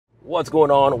What's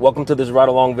going on? Welcome to this ride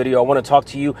along video. I want to talk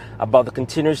to you about the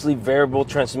continuously variable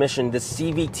transmission, the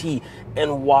CVT,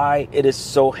 and why it is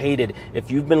so hated.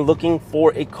 If you've been looking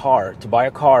for a car, to buy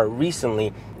a car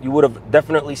recently, you would have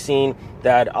definitely seen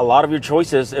that a lot of your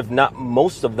choices, if not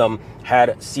most of them,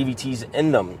 had CVTs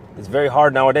in them. It's very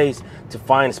hard nowadays to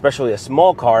find, especially a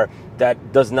small car,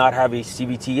 that does not have a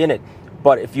CVT in it.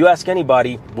 But if you ask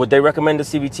anybody, would they recommend a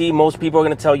CVT? Most people are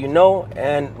going to tell you no,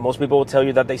 and most people will tell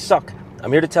you that they suck.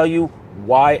 I'm here to tell you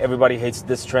why everybody hates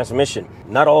this transmission.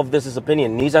 Not all of this is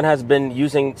opinion. Nissan has been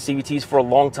using CVTs for a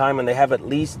long time, and they have at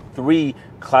least 3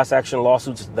 class action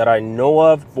lawsuits that I know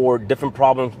of for different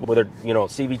problems with their,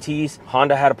 CVTs.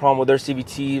 Honda had a problem with their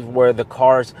CVTs where the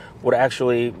cars would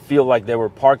actually feel like they were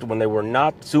parked when they were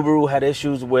not. Subaru had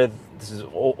issues with, this is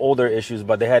older issues,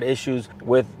 but they had issues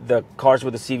with the cars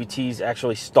with the CVTs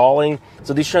actually stalling.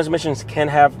 So these transmissions can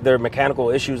have their mechanical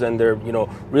issues and their,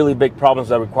 really big problems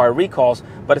that require recalls,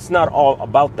 but it's not all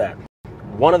about that.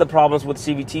 One of the problems with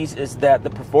CVTs is that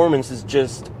the performance is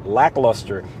just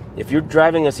lackluster. If you're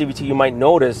driving a CVT, you might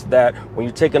notice that when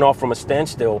you're taking off from a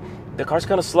standstill, the car's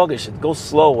kind of sluggish. It goes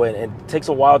slow and it takes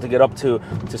a while to get up to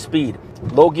speed.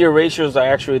 Low gear ratios are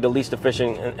actually the least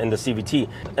efficient in the CVT.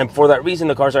 And for that reason,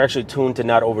 the cars are actually tuned to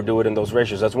not overdo it in those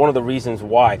ratios. That's one of the reasons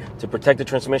why, to protect the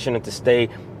transmission and to stay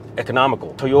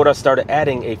economical. Toyota started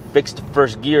adding a fixed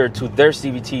first gear to their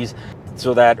CVTs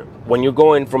so that when you're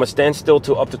going from a standstill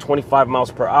to up to 25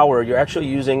 miles per hour, you're actually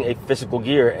using a physical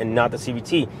gear and not the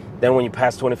CVT. Then when you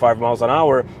pass 25 miles an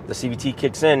hour, the CVT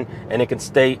kicks in and it can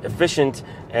stay efficient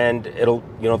and it'll,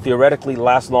 theoretically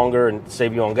last longer and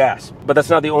save you on gas. But that's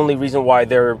not the only reason why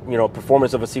their,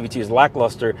 performance of a CVT is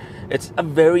lackluster. It's a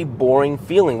very boring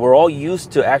feeling. We're all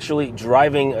used to actually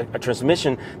driving a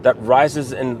transmission that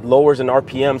rises and lowers in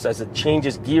RPMs as it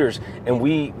changes gears. And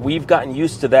we've gotten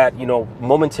used to that,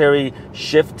 momentary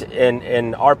shift in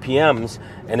RPMs,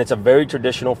 and it's a very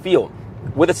traditional feel.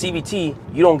 With a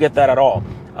CVT, you don't get that at all.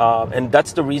 And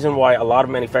that's the reason why a lot of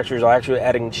manufacturers are actually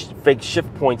adding fake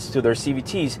shift points to their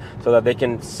CVTs so that they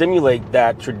can simulate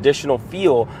that traditional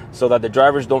feel so that the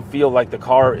drivers don't feel like the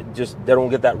car they don't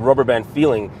get that rubber band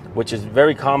feeling, which is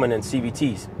very common in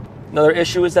CVTs. Another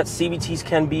issue is that CVTs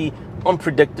can be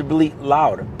unpredictably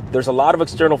loud. There's a lot of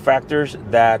external factors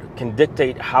that can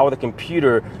dictate how the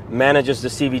computer manages the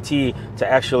CVT to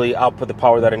actually output the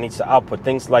power that it needs to output.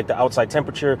 Things like the outside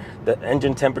temperature, the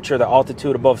engine temperature, the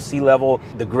altitude above sea level,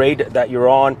 the grade that you're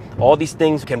on. All these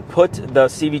things can put the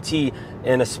CVT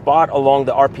in a spot along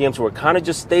the RPMs where it kind of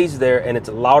just stays there and it's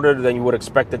louder than you would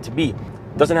expect it to be.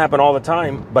 Doesn't happen all the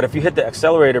time, but if you hit the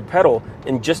accelerator pedal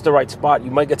in just the right spot,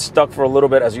 you might get stuck for a little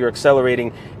bit as you're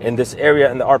accelerating in this area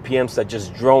in the RPMs that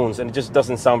just drones, and it just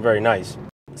doesn't sound very nice.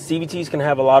 CVTs can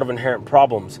have a lot of inherent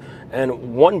problems,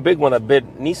 and one big one that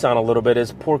bit Nissan a little bit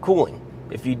is poor cooling.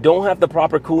 If you don't have the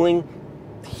proper cooling,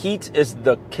 heat is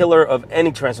the killer of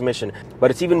any transmission, but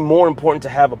it's even more important to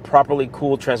have a properly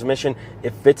cooled transmission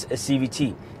if it's a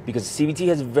CVT, because CVT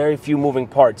has very few moving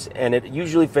parts and it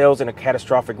usually fails in a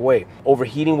catastrophic way.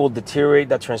 Overheating will deteriorate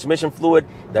that transmission fluid.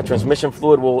 That transmission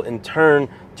fluid will in turn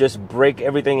just break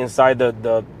everything inside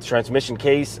the transmission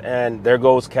case, and there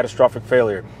goes catastrophic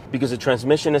failure. Because the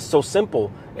transmission is so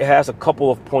simple, it has a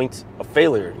couple of points of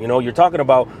failure. You're talking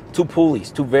about 2 pulleys,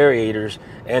 2 variators,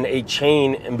 and a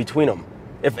chain in between them.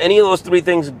 If any of those 3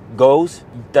 things goes,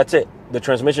 that's it. The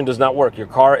transmission does not work. Your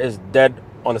car is dead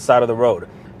on the side of the road.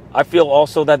 I feel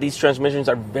also that these transmissions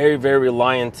are very, very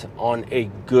reliant on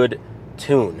a good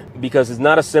tune, because it's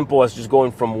not as simple as just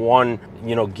going from one,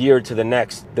 gear to the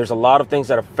next. There's a lot of things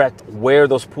that affect where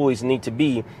those pulleys need to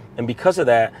be, and because of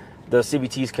that, the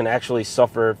CVTs can actually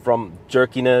suffer from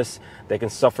jerkiness. They can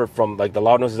suffer from like the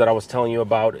loudness that I was telling you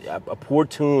about. A poor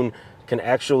tune can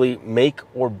actually make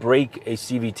or break a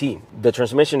CVT. The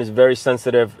transmission is very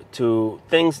sensitive to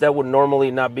things that would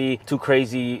normally not be too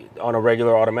crazy on a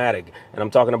regular automatic. And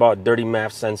I'm talking about a dirty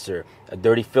MAF sensor, a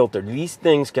dirty filter. These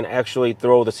things can actually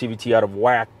throw the CVT out of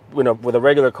whack. With a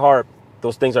regular car,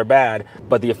 those things are bad,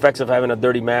 but the effects of having a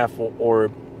dirty MAF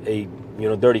or a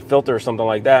dirty filter or something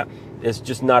like that is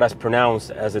just not as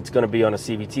pronounced as it's going to be on a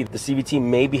CVT. The CVT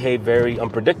may behave very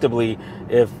unpredictably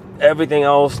if everything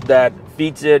else that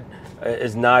feeds it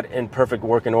is not in perfect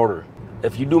working order.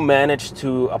 If you do manage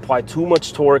to apply too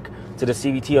much torque to the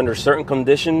CVT under certain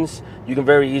conditions, you can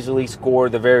very easily score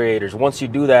the variators. Once you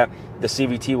do that, the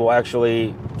CVT will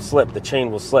actually slip, the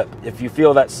chain will slip. If you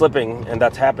feel that slipping and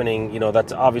that's happening,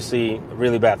 that's obviously a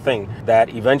really bad thing that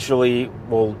eventually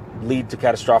will lead to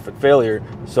catastrophic failure.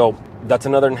 So that's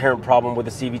another inherent problem with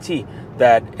the CVT,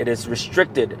 that it is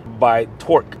restricted by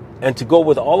torque. And to go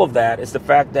with all of that is the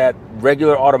fact that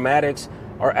regular automatics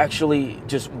are actually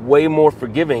just way more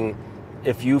forgiving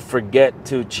if you forget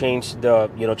to change the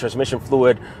transmission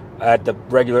fluid at the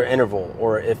regular interval,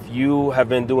 or if you have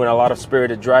been doing a lot of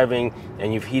spirited driving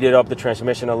and you've heated up the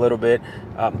transmission a little bit.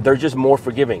 They're just more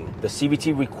forgiving. The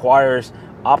CVT requires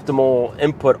optimal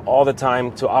input all the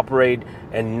time to operate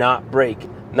and not break.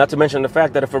 Not to mention the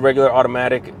fact that if a regular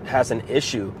automatic has an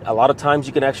issue, a lot of times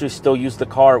you can actually still use the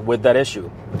car with that issue.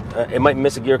 It might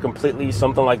miss a gear completely,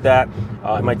 something like that.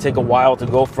 It might take a while to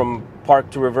go from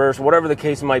park to reverse, whatever the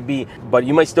case might be, but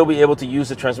you might still be able to use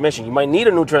the transmission. You might need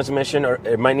a new transmission, or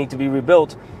it might need to be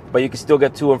rebuilt, but you can still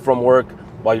get to and from work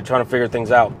while you're trying to figure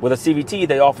things out. With a CVT,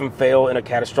 they often fail in a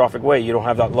catastrophic way. You don't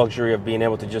have that luxury of being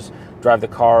able to just drive the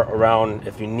car around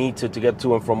if you need to get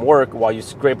to and from work while you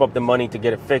scrape up the money to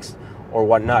get it fixed or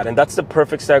whatnot. And that's the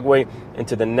perfect segue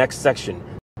into the next section.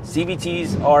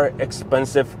 CVTs are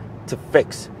expensive to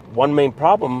fix. One main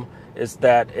problem is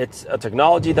that it's a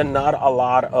technology that not a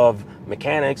lot of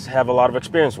mechanics have a lot of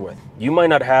experience with. You might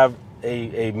not have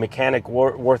a mechanic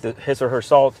worth his or her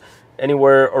salt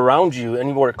anywhere around you,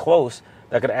 anywhere close,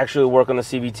 that could actually work on the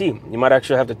CVT. You might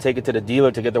actually have to take it to the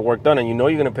dealer to get the work done, and you know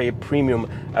you're going to pay a premium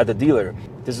at the dealer.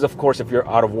 This is, of course, if you're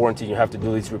out of warranty, you have to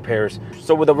do these repairs.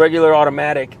 So with a regular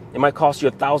automatic, it might cost you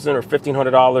 $1,000 or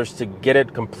 $1,500 to get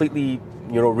it completely,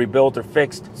 rebuilt or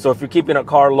fixed. So if you're keeping a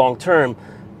car long term,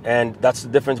 and that's the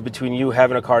difference between you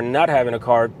having a car and not having a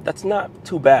car, that's not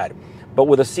too bad. But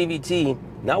with a CVT,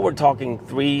 now we're talking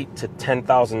 $3,000 to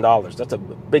 $10,000. That's a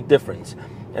big difference.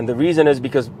 And the reason is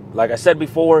because, like I said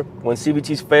before, when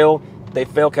CVTs fail, they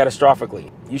fail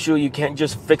catastrophically. Usually you can't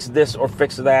just fix this or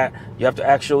fix that. You have to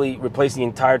actually replace the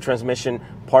entire transmission.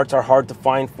 Parts are hard to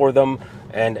find for them.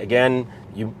 And again,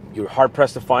 you're hard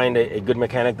pressed to find a good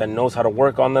mechanic that knows how to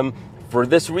work on them. For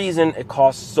this reason, it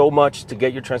costs so much to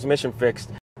get your transmission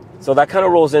fixed. So that kind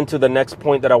of rolls into the next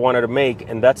point that I wanted to make,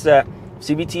 and that's that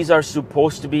CVTs are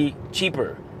supposed to be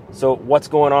cheaper. So what's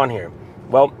going on here?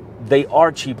 Well, they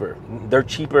are cheaper. They're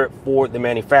cheaper for the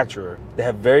manufacturer. They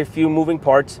have very few moving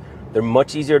parts. They're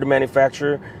much easier to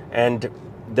manufacture, and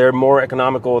they're more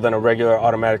economical than a regular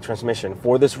automatic transmission.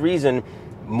 For this reason,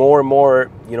 more and more,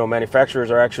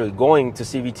 manufacturers are actually going to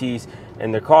CVTs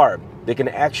in their car. They can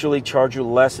actually charge you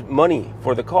less money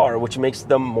for the car, which makes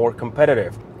them more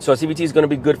competitive. So a CVT is going to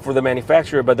be good for the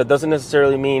manufacturer, but that doesn't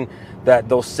necessarily mean that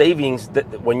those savings,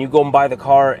 that when you go and buy the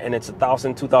car and it's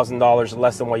 $1,000, $2,000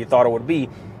 less than what you thought it would be,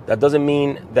 that doesn't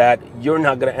mean that you're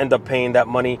not going to end up paying that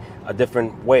money a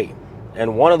different way.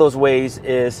 And one of those ways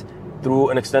is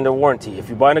through an extended warranty. If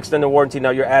you buy an extended warranty,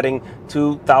 now you're adding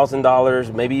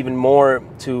 $2,000, maybe even more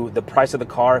to the price of the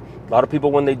car. A lot of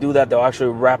people, when they do that, they'll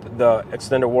actually wrap the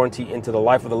extended warranty into the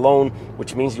life of the loan,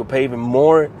 which means you'll pay even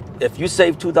more. If you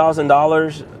save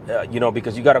 $2,000,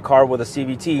 because you got a car with a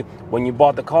CVT when you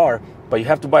bought the car, but you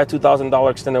have to buy a $2,000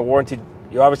 extended warranty,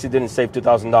 you obviously didn't save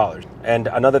 $2,000. And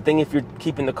another thing, if you're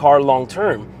keeping the car long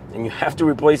term and you have to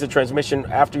replace the transmission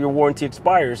after your warranty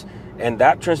expires, and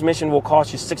that transmission will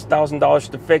cost you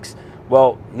 $6,000 to fix,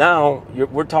 well, now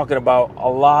we're talking about a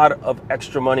lot of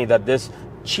extra money that this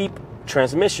cheap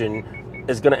transmission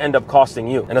is going to end up costing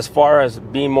you. And as far as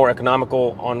being more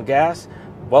economical on gas,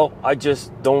 well, I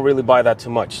just don't really buy that too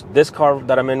much. This car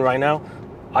that I'm in right now,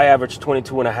 I average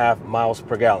 22.5 miles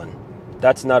per gallon.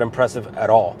 That's not impressive at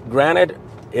all. Granted,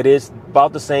 it is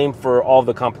about the same for all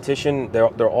the competition.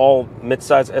 They're all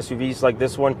mid-size SUVs like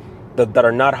this one that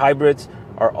are not hybrids,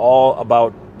 are all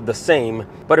about the same.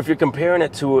 But if you're comparing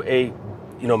it to a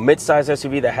mid-size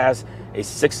SUV that has a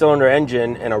 6-cylinder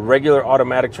engine and a regular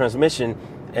automatic transmission,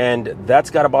 and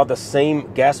that's got about the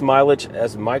same gas mileage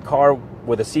as my car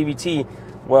with a CVT,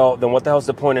 well, then what the hell's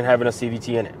the point in having a CVT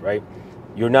in it, right?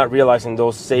 You're not realizing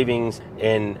those savings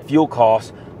in fuel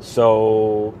costs.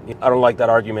 So I don't like that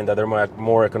argument that they're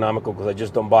more economical, because I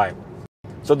just don't buy it.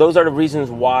 So those are the reasons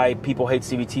why people hate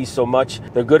CVTs so much.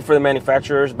 They're good for the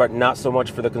manufacturers, but not so much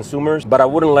for the consumers. But I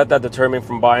wouldn't let that deter me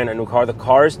from buying a new car. The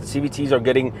CVTs are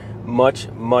getting much,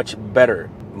 much better.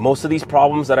 Most of these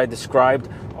problems that I described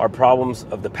are problems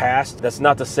of the past. That's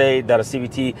not to say that a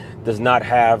CVT does not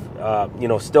have,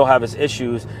 still have its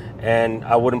issues. And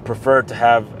I wouldn't prefer to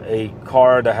have a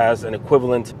car that has an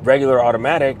equivalent regular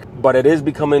automatic, but it is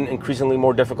becoming increasingly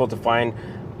more difficult to find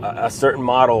a certain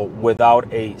model without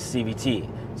a CVT.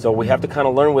 So we have to kind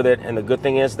of learn with it, and the good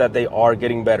thing is that they are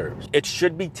getting better. It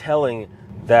should be telling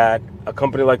that a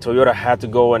company like Toyota had to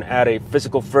go and add a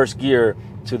physical first gear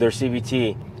to their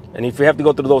CVT. And if you have to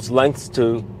go through those lengths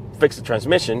to fix the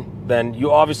transmission, then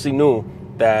you obviously knew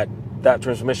that that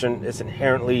transmission is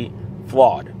inherently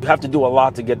flawed. You have to do a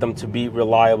lot to get them to be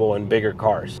reliable in bigger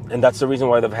cars. And that's the reason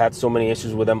why they've had so many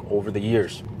issues with them over the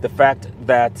years. The fact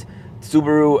that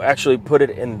Subaru actually put it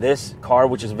in this car,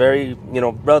 which is very,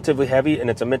 relatively heavy, and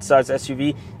it's a mid-size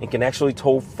SUV and can actually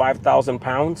tow 5,000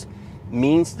 pounds,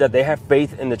 means that they have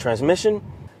faith in the transmission.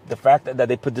 The fact that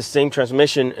they put the same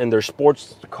transmission in their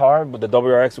sports car with the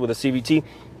WRX with a CVT,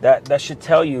 that should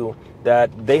tell you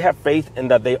that they have faith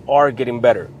and that they are getting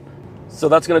better. So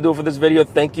that's going to do it for this video.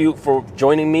 Thank you for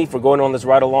joining me, for going on this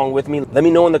ride along with me. Let me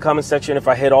know in the comment section if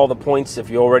I hit all the points, if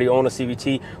you already own a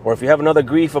CVT, or if you have another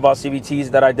grief about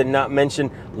CVTs that I did not mention.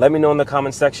 Let me know in the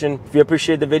comment section. If you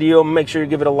appreciate the video, make sure you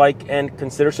give it a like and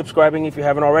consider subscribing if you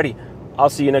haven't already. I'll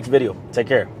see you next video. Take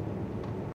care.